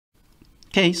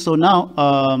Okay, so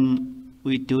now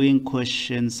we're doing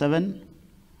question 7,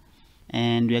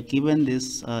 and we are given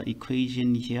this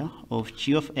equation here of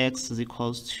g of x is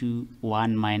equals to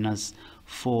 1 minus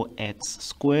 4x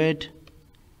squared,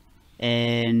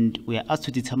 and we are asked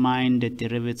to determine the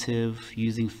derivative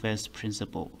using first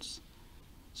principles.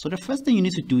 So the first thing you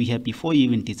need to do here before you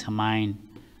even determine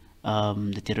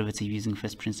the derivative using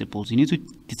first principles, you need to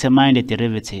determine the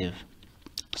derivative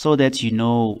so that you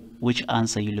know which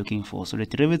answer you're looking for. So the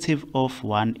derivative of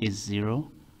 1 is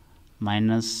 0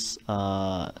 minus,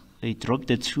 we drop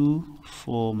the 2,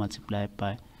 4 multiplied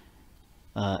by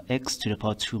x to the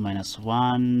power 2 minus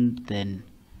 1, then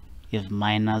you have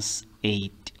minus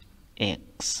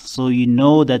 8x. So you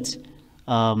know that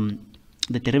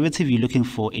the derivative you're looking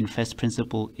for in first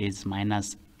principle is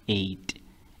minus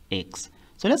 8x.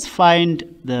 So let's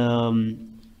find the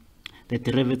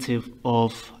derivative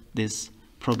of this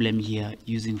problem here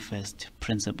using first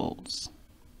principles.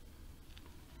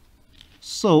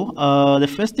 So the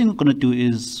first thing we're going to do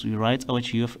is we write our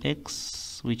g of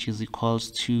x, which is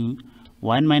equals to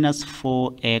 1 minus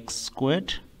 4x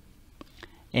squared,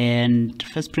 and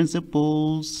first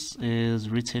principles is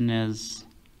written as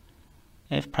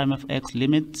f prime of x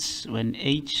limit when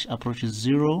h approaches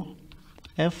 0,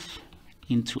 f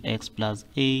into x plus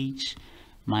h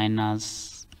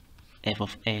minus f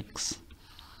of x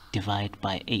divided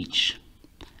by h.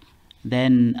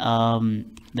 Then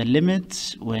the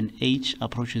limit when h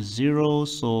approaches 0,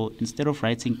 so instead of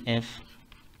writing f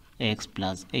x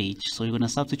plus h, so you're going to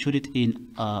substitute it in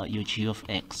your g of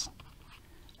x.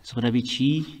 It's going to be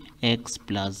g x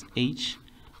plus h,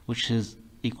 which is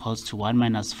equals to 1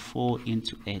 minus 4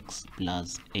 into x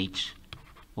plus h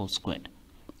all squared.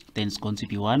 Then it's going to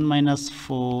be 1 minus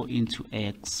 4 into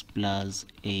x plus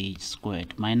h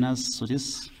squared minus, so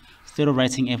this, instead of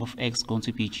writing f of x, going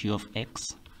to be g of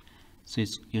x. So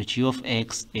it's your g of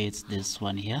x is this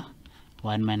one here,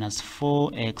 1 minus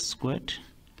 4x squared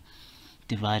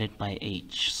divided by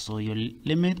h. So your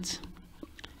limit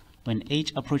when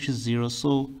h approaches 0,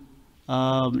 so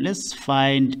let's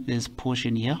find this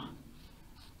portion here,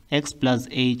 x plus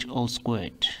h all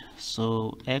squared.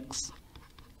 So x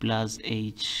plus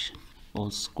h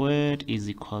all squared is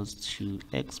equals to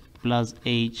x plus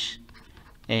h,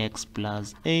 x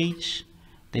plus h.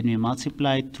 Then we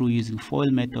multiply through using FOIL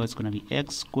method. It's going to be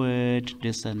x squared,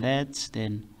 this and that,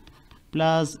 then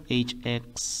plus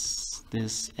hx,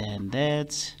 this and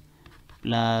that,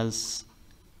 plus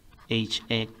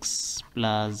hx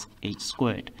plus h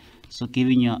squared. So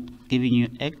giving you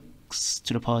x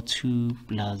to the power 2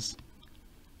 plus,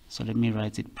 so let me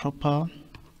write it proper.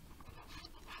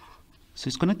 So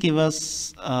it's going to give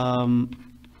us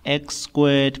x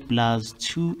squared plus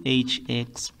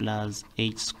 2hx plus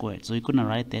h squared. So you're going to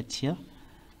write that here.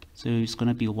 So it's going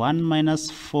to be 1 minus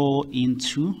 4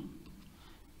 into,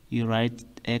 you write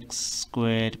x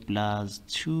squared plus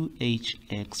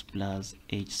 2hx plus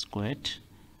h squared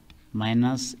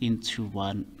minus into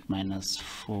 1 minus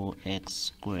 4x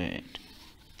squared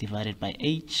divided by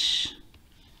h.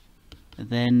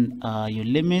 Then your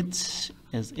limit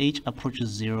as h approaches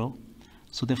 0,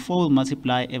 so the 4 will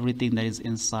multiply everything that is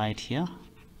inside here.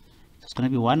 So it's going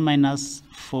to be 1 minus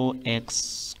 4x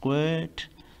squared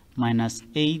minus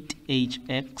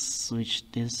 8hx, which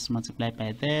this multiplied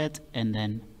by that, and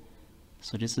then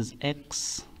so this is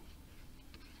x,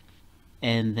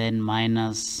 and then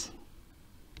minus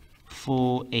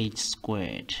 4h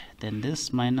squared. Then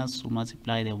this minus will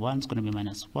multiply the 1, it's going to be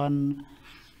minus 1,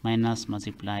 minus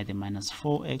multiply the minus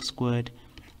 4x squared,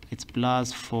 it's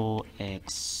plus 4x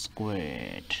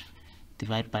squared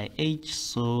divided by h.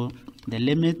 So the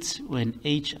limit when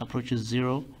h approaches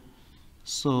 0,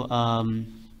 so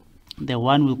the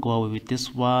 1 will go away with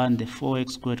this one, the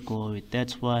 4x squared go away with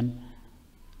that one,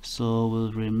 so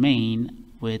we'll remain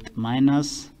with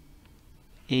minus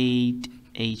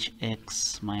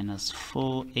 8hx minus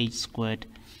 4h squared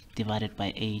divided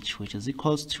by h, which is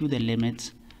equals to the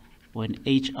limit when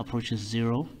h approaches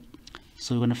 0.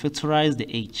 So we're going to factorize the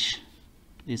h,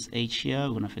 this h here,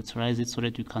 we're going to factorize it so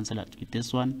that we cancel out with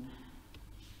this one.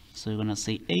 So we're going to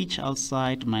say h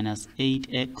outside minus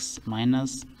 8x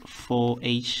minus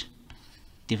 4h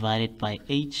divided by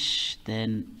h,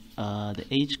 then the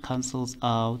h cancels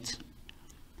out,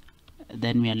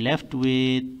 then we are left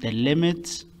with the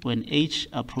limit when h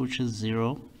approaches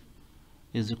 0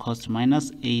 is equals to minus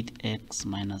 8x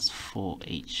minus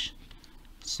 4h.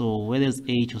 So where there's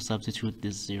h, we'll substitute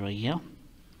this 0 here.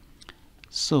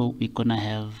 So we're gonna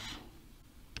have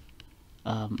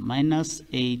minus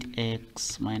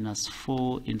 8x minus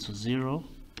 4 into 0,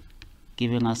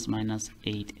 giving us minus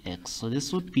 8x. So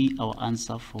this would be our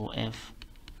answer for f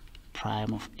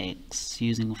prime of x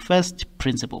using first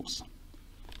principles.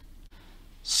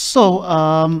 So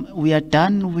we are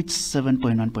done with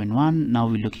 7.1.1. Now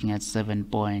we're looking at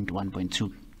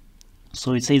 7.1.2.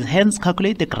 So it says, hence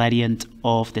calculate the gradient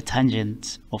of the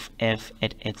tangent of f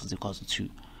at x is equal to 2.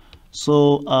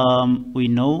 So we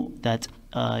know that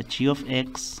g of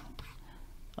x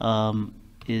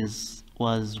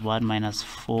was 1 minus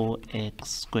 4x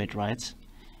squared, right?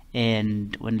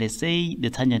 And when they say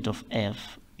the tangent of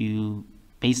f, you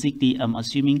basically, I'm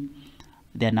assuming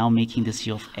they're now making the c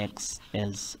of x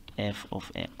as f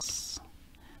of x,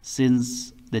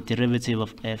 since the derivative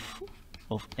of f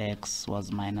of x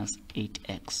was minus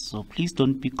 8x. So please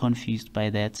don't be confused by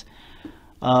that.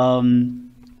 Okay,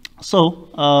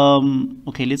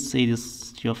 let's say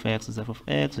this g of x is f of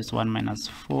x is 1 minus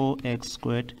 4x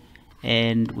squared,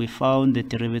 and we found the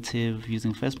derivative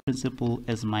using first principle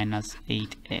as minus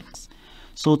 8x.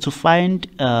 So to find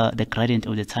the gradient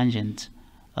of the tangent,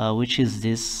 which is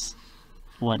this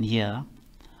one here,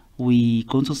 we're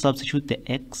going to substitute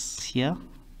the x here.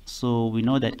 So we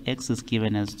know that x is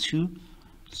given as 2,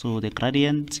 so the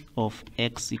gradient of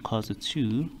x equals to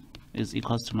 2 is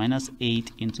equals to minus 8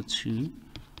 into 2,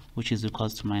 which is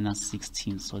equals to minus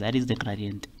 16. So that is the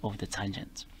gradient of the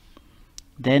tangent.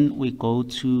 Then we go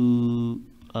to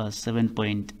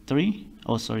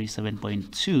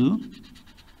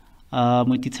 7.2.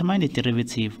 We determine the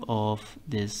derivative of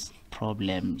this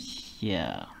problem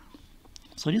here.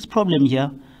 So this problem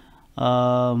here,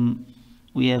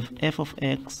 we have f of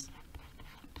x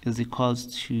is equals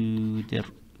to the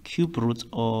cube root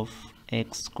of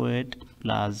x squared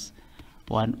plus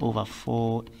 1 over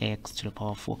 4x to the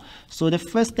power 4. So the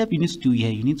first step you need to do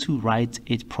here, you need to write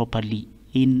it properly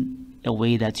in a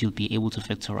way that you'll be able to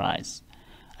factorize.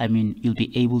 I mean, you'll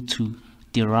be able to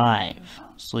derive.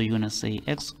 So you're going to say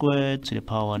x squared to the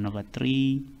power 1 over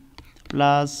 3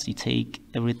 plus, you take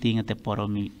everything at the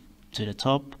bottom to the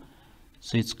top,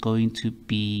 so it's going to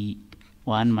be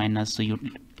 1 minus, so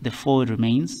the 4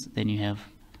 remains, then you have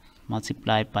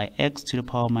multiplied by x to the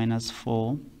power minus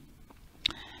 4,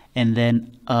 and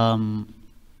then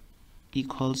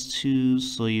equals to,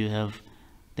 so you have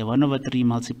the 1 over 3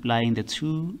 multiplying the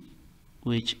 2,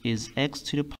 which is x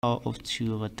to the power of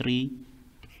 2 over 3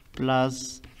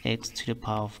 plus x to the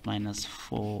power of minus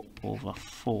 4 over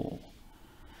 4.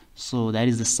 So that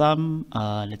is the sum.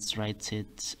 Let's write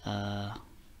it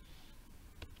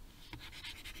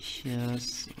here.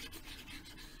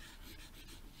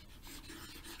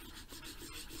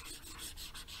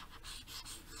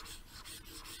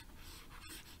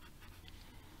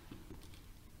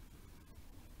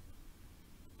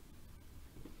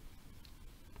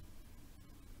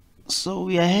 So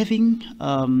we are having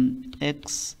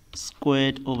x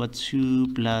squared over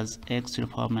 2 plus x to the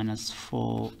power minus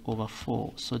 4 over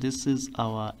 4. So this is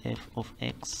our f of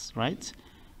x, right?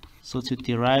 So to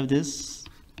derive this,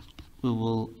 we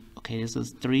will, okay, this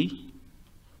is 3.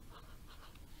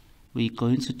 We're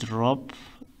going to drop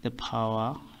the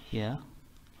power here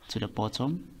to the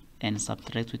bottom and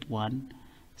subtract with 1.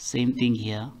 Same thing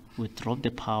here, we drop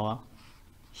the power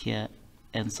here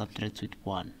and subtract with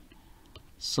 1.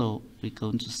 So we're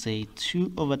going to say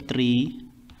 2 over 3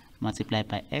 multiplied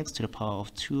by x to the power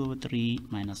of 2 over 3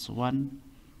 minus 1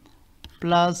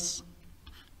 plus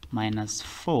minus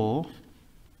 4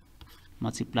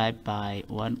 multiplied by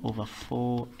 1 over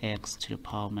 4x to the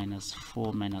power minus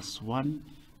 4 minus 1.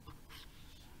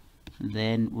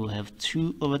 Then we'll have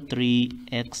 2 over 3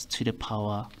 x to the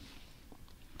power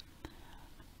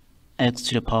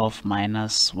of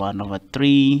minus 1 over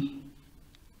 3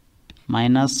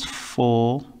 minus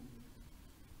 4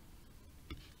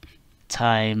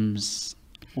 times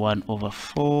 1 over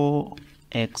 4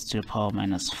 x to the power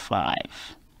minus 5.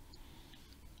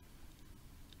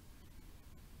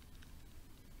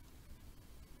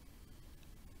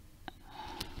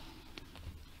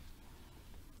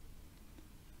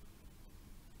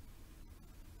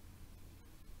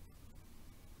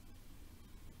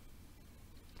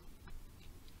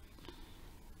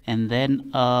 And then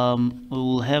we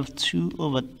will have 2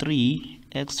 over 3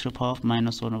 x to the power of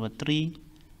minus 1 over 3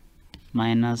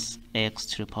 minus x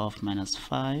to the power of minus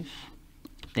 5.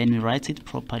 Then we write it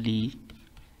properly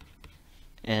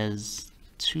as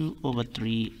 2 over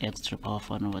 3 x to the power of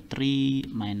 1 over 3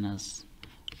 minus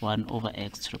 1 over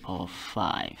x to the power of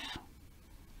 5.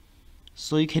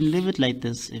 So you can leave it like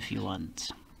this if you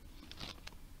want.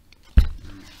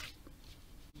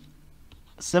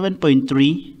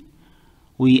 7.3,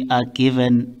 we are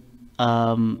given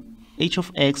h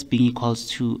of x being equals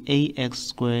to ax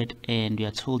squared, and we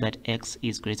are told that x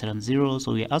is greater than 0.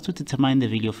 So we are asked to determine the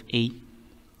value of a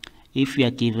if we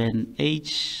are given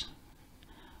h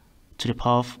to the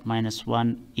power of minus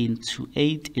 1 into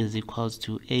 8 is equals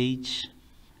to h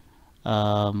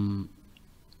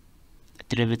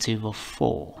derivative of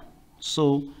 4.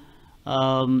 So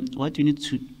what you need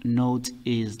to note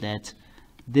is that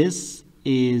this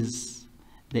is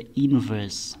the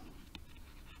inverse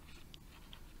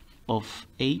of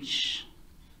h,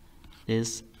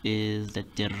 this is the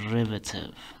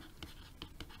derivative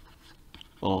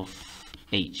of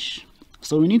h.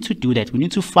 So we need to do that. We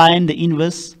need to find the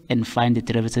inverse and find the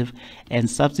derivative and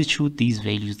substitute these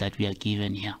values that we are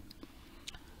given here.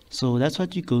 So that's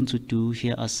what you're going to do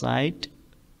here aside.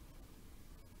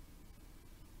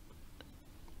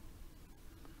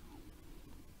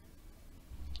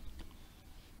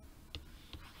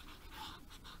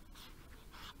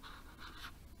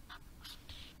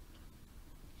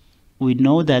 We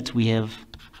know that we have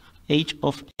h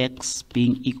of x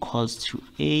being equals to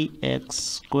ax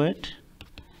squared,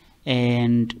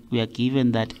 and we are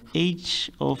given that h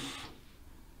of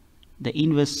the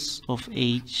inverse of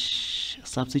h,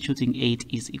 substituting 8,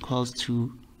 is equals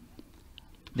to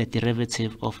the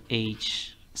derivative of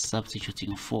h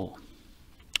substituting 4.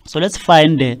 So let's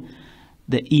find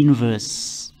the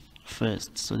inverse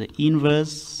first. So the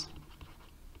inverse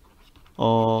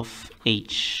of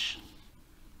h.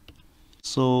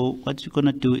 So what you're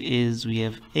gonna do is we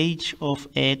have h of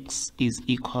x is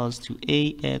equals to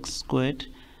ax squared.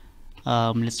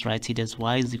 Let's write it as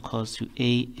y is equals to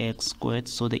ax squared.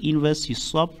 So the inverse, you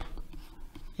swap,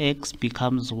 x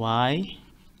becomes y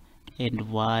and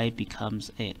y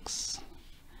becomes x.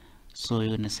 So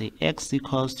you're gonna say x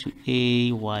equals to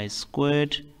ay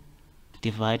squared,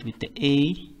 divide with the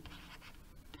a.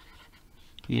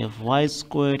 We have y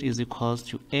squared is equals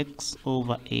to x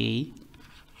over a.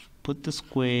 Put the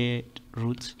square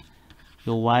root,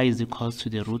 your y is equals to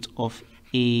the root of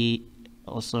a,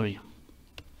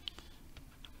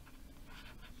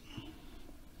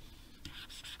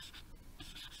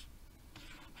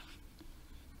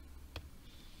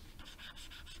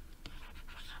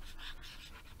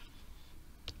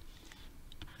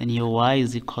 and your y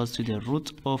is equals to the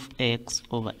root of x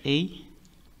over a.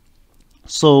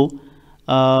 So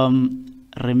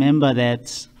remember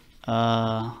that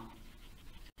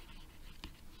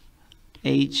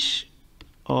h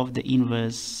of the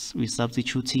inverse, we're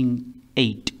substituting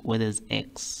 8 where there's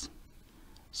x.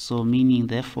 So meaning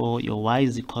therefore your y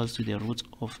is equals to the root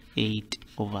of 8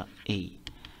 over a.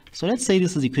 So let's say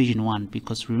this is equation 1,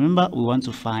 because remember we want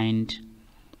to find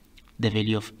the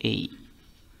value of a.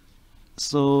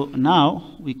 So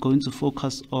now we're going to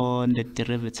focus on the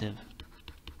derivative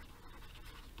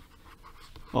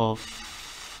of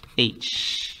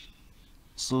h.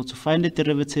 So to find the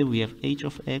derivative, we have h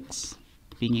of x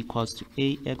being equals to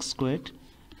ax squared.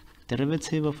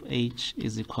 Derivative of h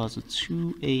is equals to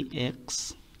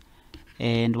 2ax.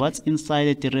 And what's inside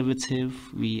the derivative?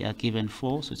 We are given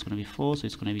 4, so it's going to be 4, so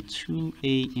it's going to be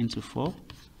 2a into 4.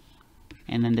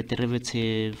 And then the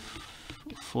derivative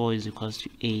 4 is equals to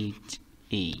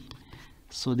 8a.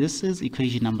 So this is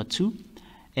equation number 2.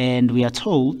 And we are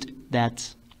told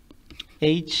that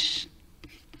h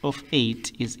of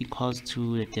 8 is equals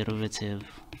to the derivative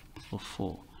of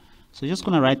 4. So you're just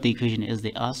going to write the equation as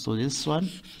they are. So this one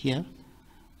here,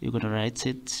 you're going to write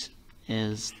it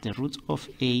as the root of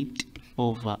 8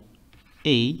 over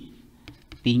a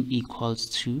being equals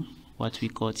to what we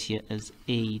got here as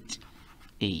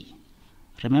 8a.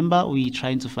 Remember, we're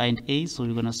trying to find a, so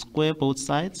we're going to square both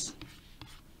sides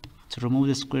to remove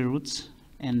the square roots,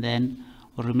 and then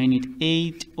we'll remain with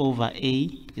 8 over a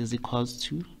is equals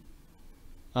to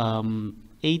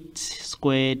 8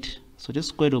 squared. So this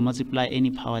squared will multiply any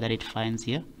power that it finds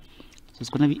here. So it's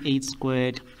going to be 8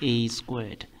 squared a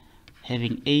squared.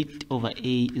 Having 8 over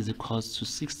a is equals to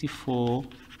 64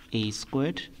 a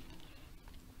squared.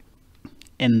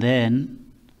 And then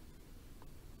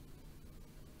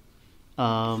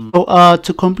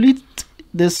to complete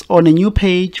this on a new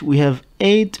page, we have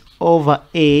 8 over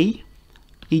a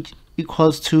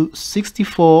equals to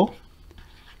 64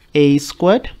 a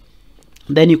squared.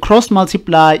 Then you cross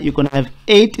multiply, you're going to have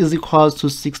 8 is equals to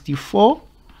 64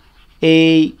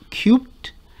 a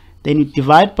cubed. Then you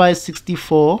divide by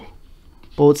 64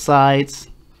 both sides.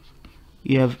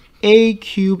 You have a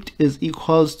cubed is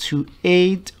equals to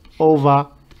 8 over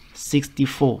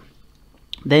 64.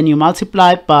 Then you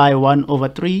multiply by 1 over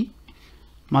 3,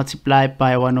 multiply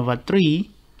by 1 over 3.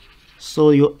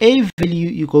 So your a value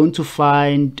you're going to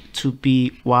find to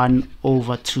be 1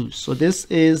 over 2. So this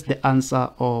is the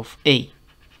answer of a.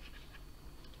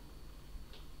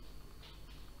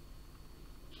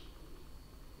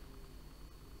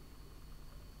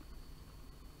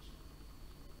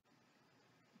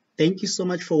 Thank you so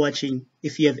much for watching.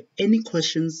 If you have any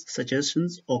questions,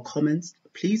 suggestions, or comments,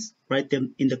 please write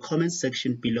them in the comments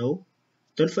section below.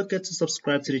 Don't forget to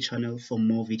subscribe to the channel for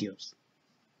more videos.